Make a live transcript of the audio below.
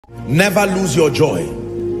Never lose your joy.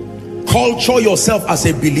 Culture yourself as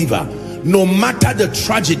a believer, no matter the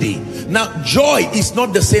tragedy. Now, joy is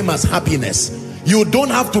not the same as happiness. You don't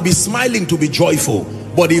have to be smiling to be joyful,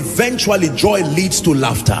 but eventually joy leads to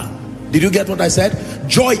laughter. Did you get what I said?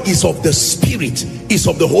 Joy is of the Spirit, is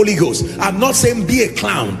of the Holy Ghost. I'm not saying be a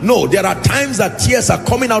clown. No, there are times that tears are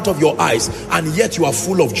coming out of your eyes and yet you are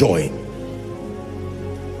full of joy.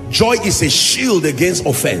 Joy is a shield against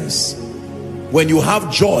offense. When you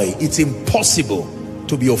have joy, it's impossible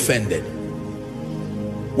to be offended.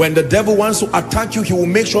 When the devil wants to attack you, he will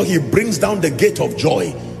make sure he brings down the gate of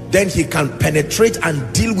joy. Then he can penetrate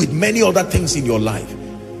and deal with many other things in your life.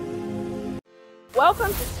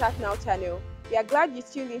 Welcome to StartNOW Channel. We are glad you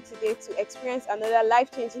tuned in today to experience another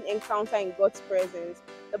life-changing encounter in God's presence.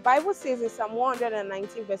 The Bible says in Psalm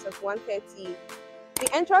 119 verses 130,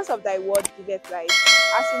 "The entrance of thy word giveth light."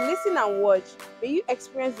 As you listen and watch, may you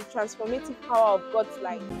experience the transformative power of God's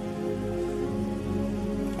light.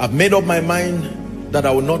 I've made up my mind that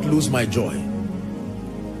I will not lose my joy.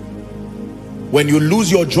 When you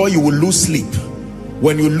lose your joy, you will lose sleep.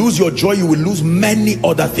 When you lose your joy, you will lose many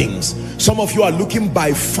other things. Some of you are looking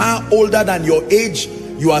by far older than your age.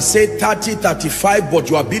 You are say 30, 35, but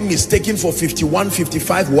you are being mistaken for 51,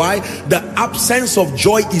 55. Why? The absence of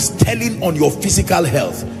joy is telling on your physical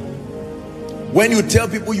health. When you tell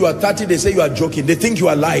people you are 30, they say you are joking. They think you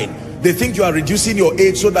are lying. They think you are reducing your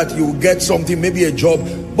age so that you will get something, maybe a job.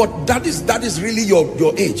 But that is really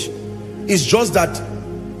your age. It's just that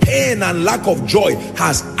pain and lack of joy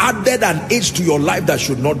has added an age to your life that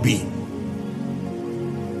should not be.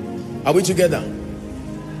 Are we together?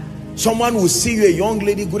 Someone will see you, a young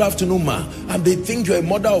lady, good afternoon ma, and they think you're a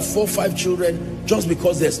mother of 4 or 5 children just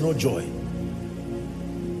because there's no joy.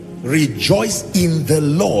 Rejoice in the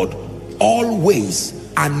Lord always,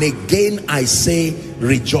 and again I say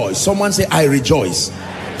rejoice. Someone say I rejoice.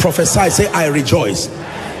 Prophesy, say I rejoice.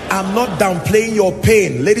 I'm not downplaying your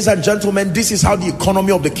pain. Ladies and gentlemen, this is how the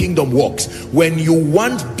economy of the kingdom works. When you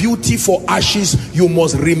want beauty for ashes, you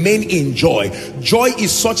must remain in joy. Joy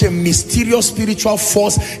is such a mysterious spiritual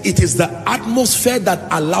force. It is the atmosphere that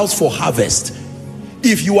allows for harvest.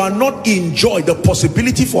 If you are not in joy, the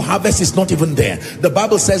possibility for harvest is not even there. The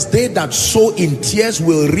Bible says they that sow in tears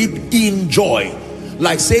will reap in joy.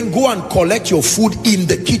 Like saying go and collect your food in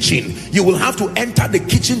the kitchen. You will have to enter the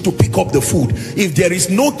kitchen to pick up the food. If there is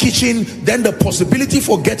no kitchen, then the possibility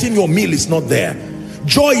for getting your meal is not there.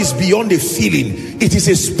 Joy is beyond a feeling. It is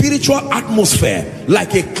a spiritual atmosphere.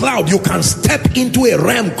 Like a cloud, you can step into a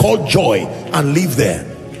realm called joy and live there.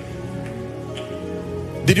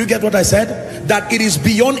 Did you get what I said? That it is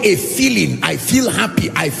beyond a feeling. I feel happy,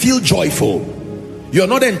 I feel joyful. You're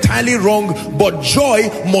not entirely wrong, but joy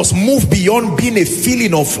must move beyond being a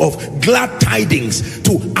feeling of glad tidings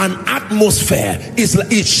to an atmosphere.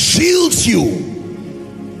 It shields you.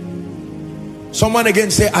 Someone again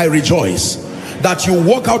say I rejoice. That you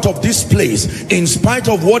walk out of this place in spite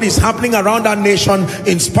of what is happening around our nation,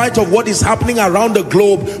 in spite of what is happening around the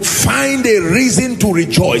globe. Find a reason to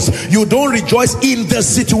rejoice. You don't rejoice in the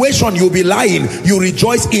situation, you'll be lying. You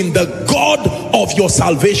rejoice in the God of your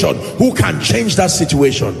salvation who can change that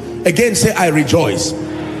situation. Again say I rejoice.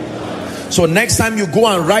 So next time you go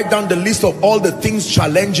and write down the list of all the things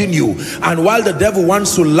challenging you, and while the devil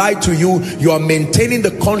wants to lie to you, you are maintaining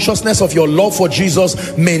the consciousness of your love for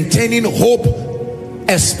Jesus, maintaining hope,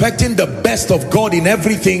 expecting the best of God in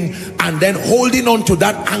everything, and then holding on to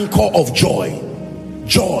that anchor of joy.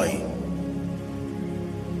 Joy.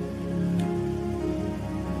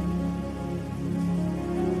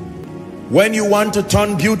 When you want to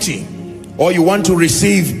turn beauty, or you want to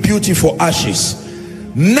receive beauty for ashes,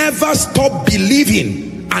 never stop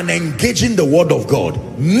believing and engaging the word of God.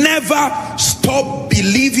 Never stop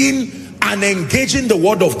believing and engaging the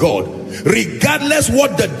word of God, regardless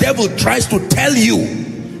what the devil tries to tell you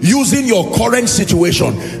using your current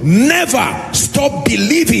situation. Never stop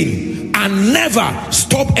believing and never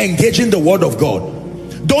stop engaging the word of God.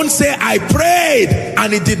 Don't say I prayed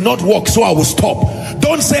and it did not work, so I will stop.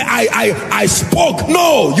 Don't say I spoke.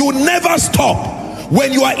 No, you never stop.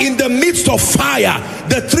 When you are in the midst of fire,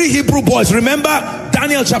 the 3 Hebrew boys, remember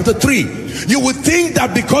Daniel chapter 3, you would think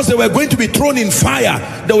that because they were going to be thrown in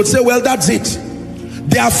fire, they would say, well, that's it.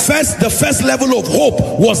 The first level of hope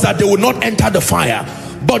was that they would not enter the fire.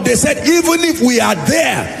 But they said, even if we are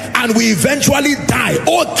there and we eventually die,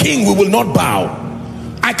 oh king, we will not bow.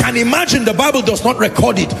 I can imagine, the Bible does not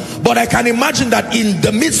record it, but I can imagine that in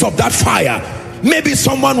the midst of that fire, maybe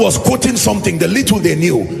someone was quoting something, the little they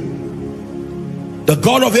knew. The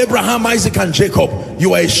God of Abraham, Isaac and Jacob,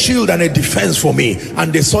 you are a shield and a defense for me.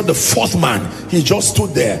 And they saw the 4th man, he just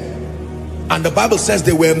stood there And the Bible says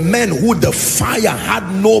they were men who the fire had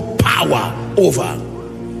no power over.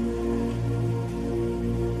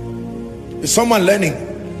 Is someone learning?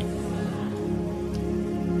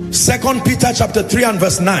 2 Peter chapter 3 and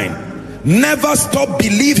verse 9. Never stop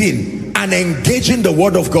believing and engaging the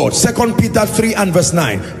word of God. 2 Peter 3 and verse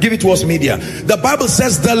 9. Give it to us, media. The Bible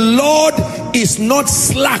says the Lord is not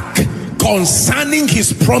slack concerning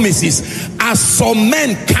his promises, as some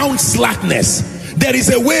men count slackness. There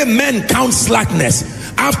is a way men count slackness.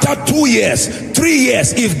 After 2 years, 3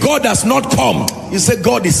 years, if God does not come, you say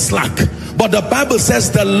God is slack. But the Bible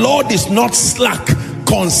says the Lord is not slack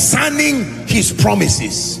concerning his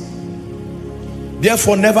promises.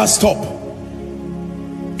 Therefore, never stop.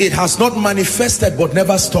 It has not manifested, but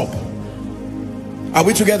never stop. Are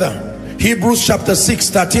we together? Hebrews chapter 6,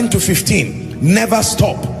 13 to 15. Never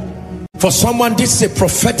stop. For someone, this is a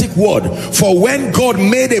prophetic word. For when God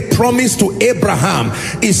made a promise to Abraham,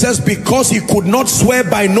 it says, because he could not swear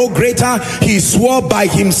by no greater, he swore by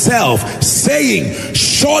himself, saying,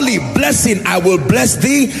 surely blessing I will bless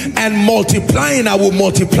thee, and multiplying I will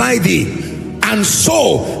multiply thee. And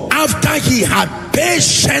so after he had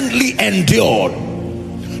patiently endured.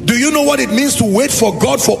 Do you know what it means to wait for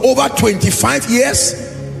God for over 25 years?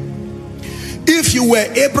 If you were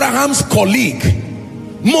Abraham's colleague,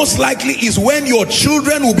 most likely is when your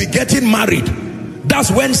children will be getting married.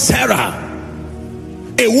 That's when Sarah,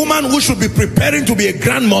 a woman who should be preparing to be a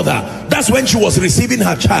grandmother, that's when she was receiving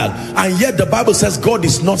her child. And yet the Bible says God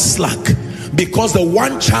is not slack, because the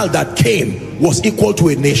one child that came was equal to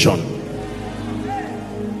a nation.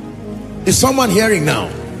 Is someone hearing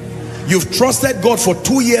now? You've trusted God for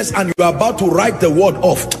 2 years and you're about to write the word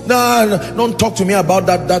off. No, don't talk to me about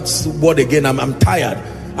that word again. I'm tired.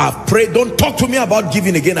 I've prayed. Don't talk to me about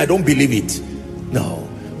giving again. I don't believe it. No,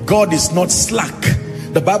 God is not slack.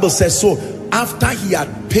 The Bible says so. After he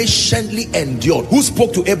had patiently endured. Who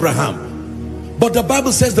spoke to Abraham? But the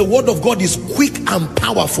Bible says the word of God is quick and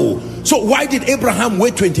powerful. So why did Abraham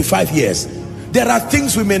wait 25 years? There are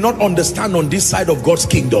things we may not understand on this side of God's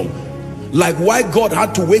kingdom. Like why God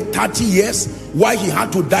had to wait 30 years, why he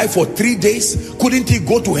had to die for 3 days. Couldn't he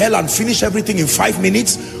go to hell and finish everything in 5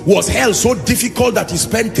 minutes? Was hell so difficult that he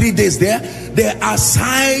spent 3 days there? There are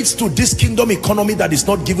sides to this kingdom economy that is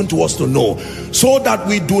not given to us to know, so that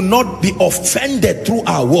we do not be offended through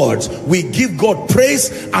our words. We give God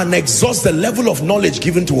praise and exhaust the level of knowledge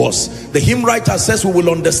given to us. The hymn writer says we will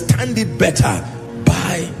understand it better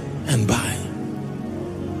by and by.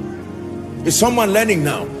 Is someone learning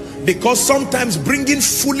now? Because sometimes bringing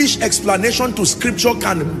foolish explanation to scripture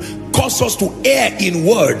can cause us to err in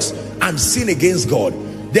words and sin against God.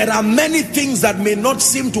 There are many things that may not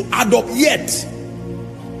seem to add up yet.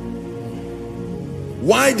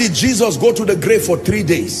 Why did Jesus go to the grave for 3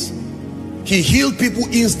 days? He healed people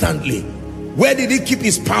instantly. Where did he keep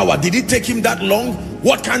his power? Did it take him that long?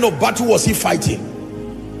 What kind of battle was he fighting?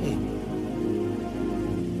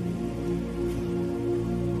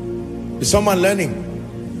 Is someone learning?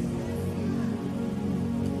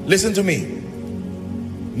 Listen to me.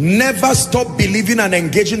 Never stop believing and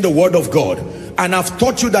engaging the word of God. And I've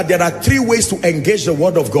taught you that there are 3 ways to engage the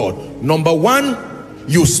word of God. Number 1,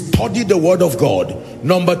 you study the word of God.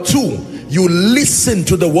 Number 2, you listen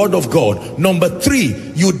to the word of God. Number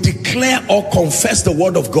 3, you declare or confess the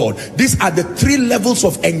word of God. These are the 3 levels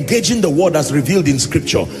of engaging the word as revealed in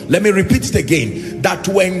scripture. Let me repeat it again. That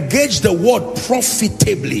to engage the word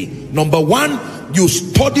profitably, number 1, you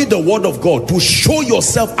study the word of God to show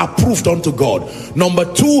yourself approved unto God. Number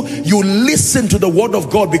 2, you listen to the word of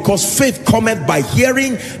God, because faith cometh by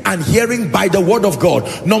hearing, and hearing by the word of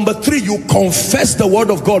God. Number 3, you confess the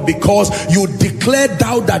word of God, because you declare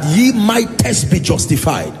thou that ye might test be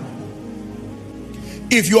justified.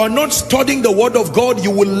 If you are not studying the word of God,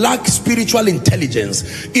 you will lack spiritual intelligence.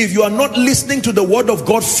 If you are not listening to the word of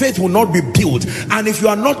God, faith will not be built. And if you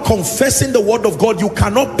are not confessing the word of God, you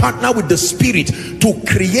cannot partner with the Spirit to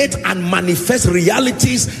create and manifest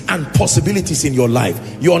realities and possibilities in your life.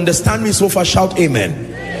 You understand me so far? Shout amen.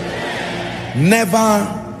 Amen.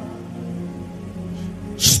 Never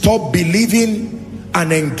stop believing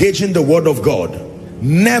and engaging the word of God.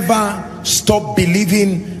 Never stop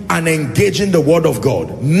believing and engaging the word of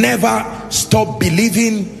God. Never stop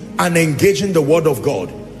believing and engaging the word of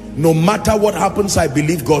God. No matter what happens, I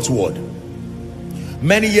believe God's word.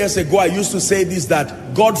 Many years ago, I used to say this,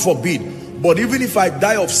 that God forbid, but even if I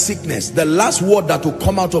die of sickness, the last word that will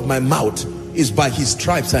come out of my mouth is by his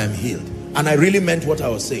stripes I am healed. And I really meant what I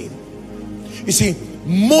was saying. You see,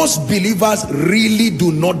 most believers really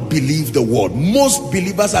do not believe the word. Most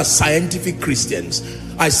believers are scientific Christians.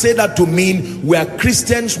 I say that to mean we are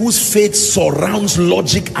Christians whose faith surrounds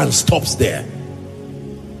logic and stops there.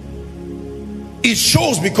 It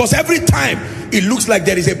shows, because every time it looks like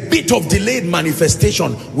there is a bit of delayed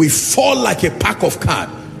manifestation, we fall like a pack of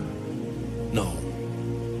cards. No.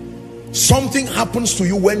 Something happens to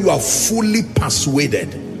you when you are fully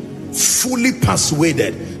persuaded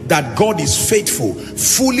that God is faithful,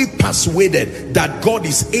 fully persuaded that God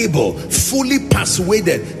is able, fully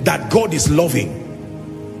persuaded that God is loving.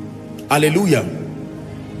 Hallelujah.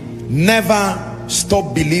 Never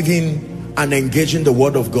stop believing and engaging the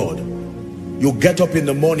word of God. You get up in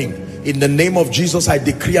the morning, in the name of Jesus, I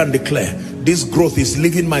decree and declare, this growth is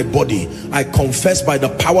leaving my body. I confess by the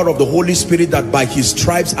power of the Holy Spirit that by his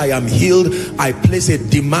stripes I am healed. I place a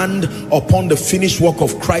demand upon the finished work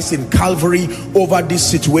of Christ in Calvary over this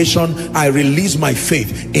situation. I release my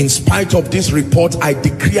faith. In spite of this report, I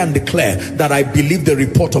decree and declare that I believe the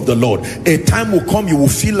report of the Lord. A time will come you will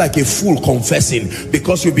feel like a fool confessing,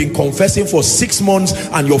 because you've been confessing for 6 months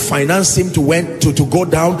and your finance seems to go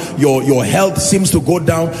down, your health seems to go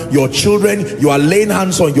down, your children, you are laying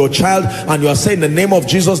hands on your child and you are saying, in the name of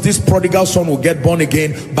Jesus, this prodigal son will get born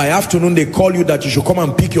again. By afternoon they call you that you should come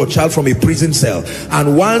and pick your child from a prison cell,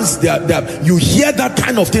 and once you hear that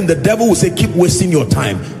kind of thing, the devil will say, keep wasting your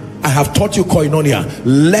time. I have taught you koinonia.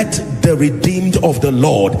 Let the redeemed of the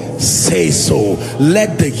Lord say so.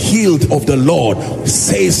 Let the healed of the Lord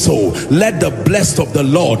say so. Let the blessed of the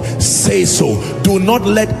Lord say so. Do not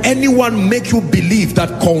let anyone make you believe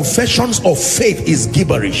that confessions of faith is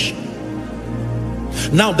gibberish.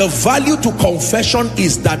 Now, the value to confession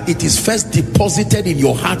is that it is first deposited in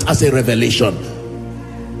your heart as a revelation.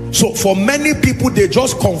 So for many people, they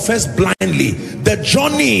just confess blindly. The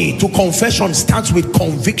journey to confession starts with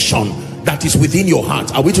conviction that is within your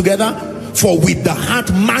heart. Are we together? For with the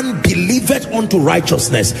heart man believeth unto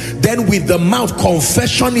righteousness, then with the mouth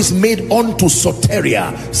confession is made unto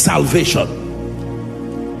soteria, salvation.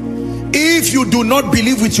 If you do not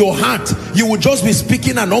believe with your heart, you will just be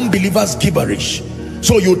speaking an unbeliever's gibberish.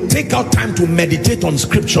 So you take out time to meditate on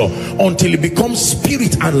scripture until it becomes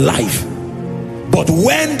spirit and life. But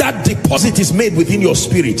when that deposit is made within your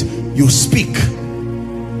spirit, you speak.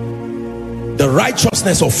 The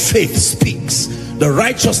righteousness of faith speaks. The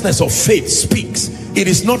righteousness of faith speaks. It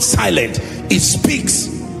is not silent. It speaks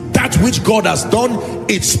that which God has done.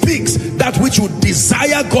 It speaks that which you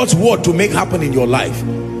desire God's word to make happen in your life.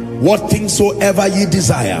 What things soever ye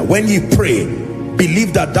desire, when ye pray,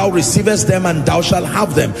 believe that thou receivest them and thou shalt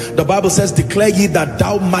have them. The Bible says, declare ye that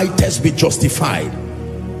thou mightest be justified.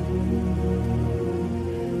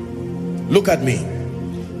 Look at me.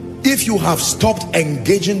 If you have stopped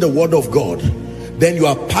engaging the word of God, then you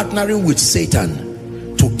are partnering with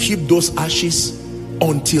Satan to keep those ashes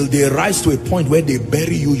until they rise to a point where they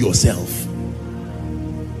bury you yourself.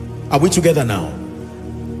 Are we together now?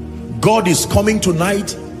 God is coming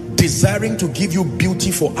tonight desiring to give you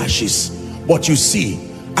beauty for ashes. But you see,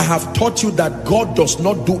 I have taught you that God does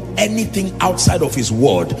not do anything outside of his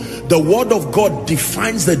word. The word of God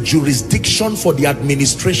defines the jurisdiction for the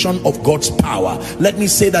administration of God's power. Let me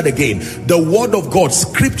say that again. The word of God,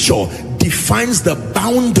 scripture, defines the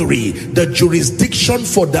boundary, the jurisdiction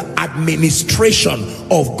for the administration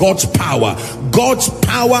of God's power. God's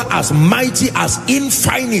power, as mighty, as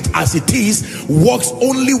infinite as it is, works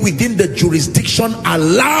only within the jurisdiction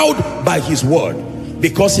allowed by his word,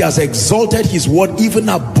 because he has exalted his word even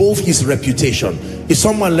above his reputation. Is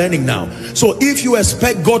someone learning now? So if you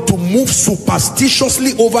expect God to move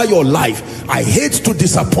superstitiously over your life, I hate to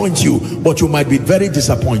disappoint you, but you might be very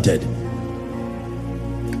disappointed.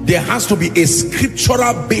 There has to be a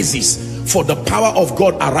scriptural basis for the power of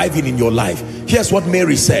God arriving in your life. Here's what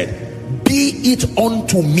Mary said: be it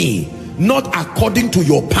unto me, not according to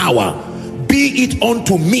your power. Be it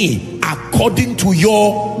unto me according to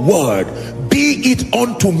your word. Be it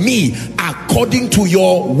unto me according to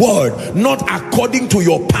your word, not according to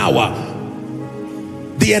your power.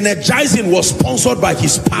 The energizing was sponsored by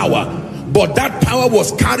his power, but that power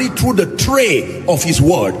was carried through the tray of his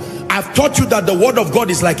word. I've taught you that the word of God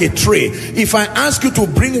is like a tray. If I ask you to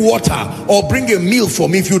bring water or bring a meal for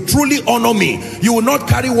me, if you truly honor me, you will not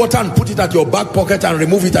carry water and put it at your back pocket and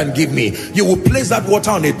remove it and give me. You will place that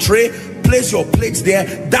water on a tray, place your plates there.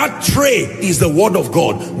 That tray is the word of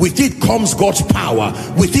God. With it comes God's power.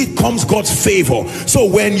 With it comes God's favor. So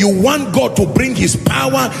when you want God to bring his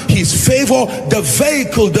power, his favor, the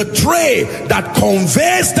vehicle, the tray that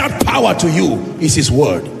conveys that power to you is his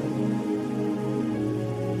word.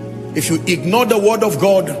 If you ignore the word of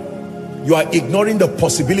God, you are ignoring the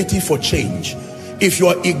possibility for change. If you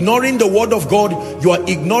are ignoring the word of God, you are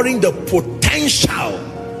ignoring the potential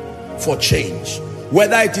for change.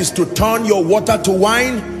 whether it is to turn your water to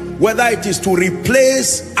wine, whether it is to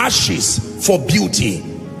replace ashes for beauty,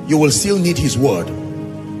 you will still need his word.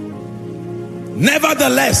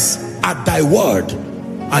 Nevertheless, at thy word.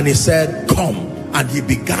 And he said, come. And he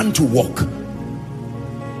began to walk.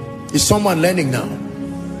 Is someone learning now?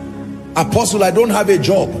 Apostle, I don't have a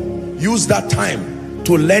job. Use that time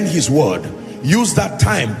to learn his word. Use that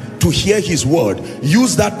time to hear his word.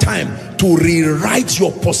 Use that time to rewrite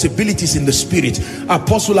your possibilities in the spirit.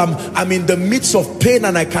 Apostle, I'm in the midst of pain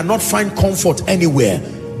and I cannot find comfort anywhere.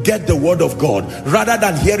 Get the word of God. Rather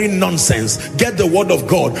than hearing nonsense, get the word of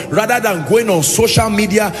God. Rather than going on social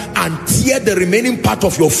media and tear the remaining part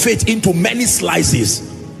of your faith into many slices.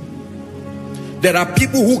 There are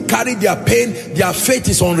people who carry their pain, their faith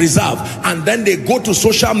is on reserve, and then they go to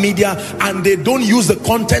social media and they don't use the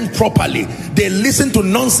content properly. They listen to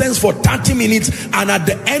nonsense for 30 minutes and at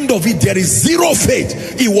the end of it there is zero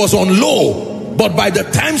faith. It was on low, but by the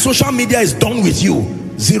time social media is done with you,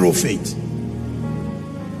 zero faith.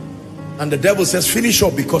 And the devil says, finish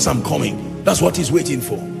up because I'm coming. That's what he's waiting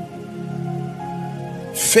for.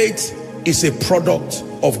 Faith is a product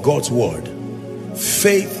of God's word.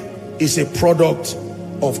 Faith is a product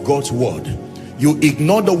of God's word. You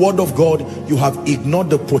ignore the word of God, you have ignored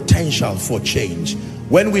the potential for change.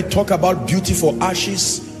 When we talk about beauty for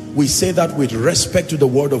ashes, we say that with respect to the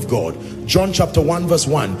word of God. John chapter 1 verse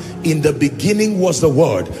 1, in the beginning was the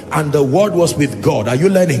word, and the word was with God. Are you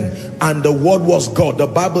learning? And the word was God. The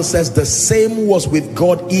Bible says the same was with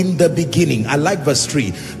God in the beginning. I like verse 3.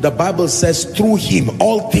 The Bible says through him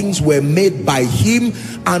all things were made, by him,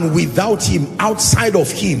 and without him, outside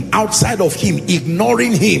of him,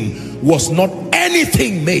 ignoring him, was not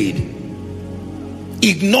anything made.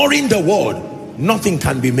 Ignoring the word, nothing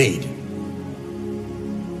can be made.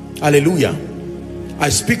 Hallelujah. I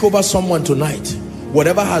speak over someone tonight.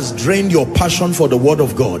 Whatever has drained your passion for the word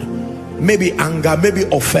of God, maybe anger, maybe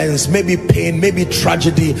offense, maybe pain, maybe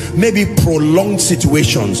tragedy, maybe prolonged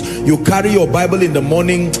situations. You carry your Bible in the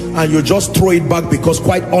morning and you just throw it back because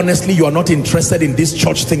quite honestly you are not interested in this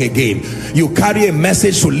church thing again. You carry a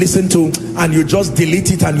message to listen to and you just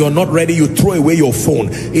delete it and you're not ready. You throw away your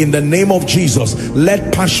phone. In the name of Jesus,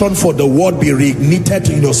 let passion for the word be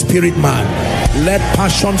reignited in your spirit, man. Let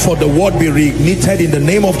passion for the word be reignited in the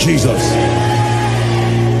name of Jesus.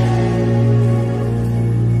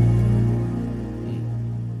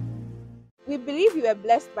 We believe you were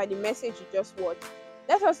blessed by the message you just watched.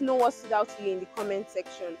 Let us know what stood out to you in the comment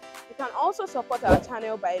section. You can also support our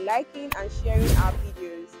channel by liking and sharing our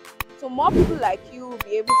videos, so more people like you will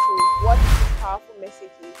be able to watch these powerful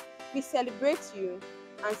messages. We celebrate you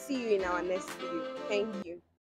and see you in our next video. Thank you.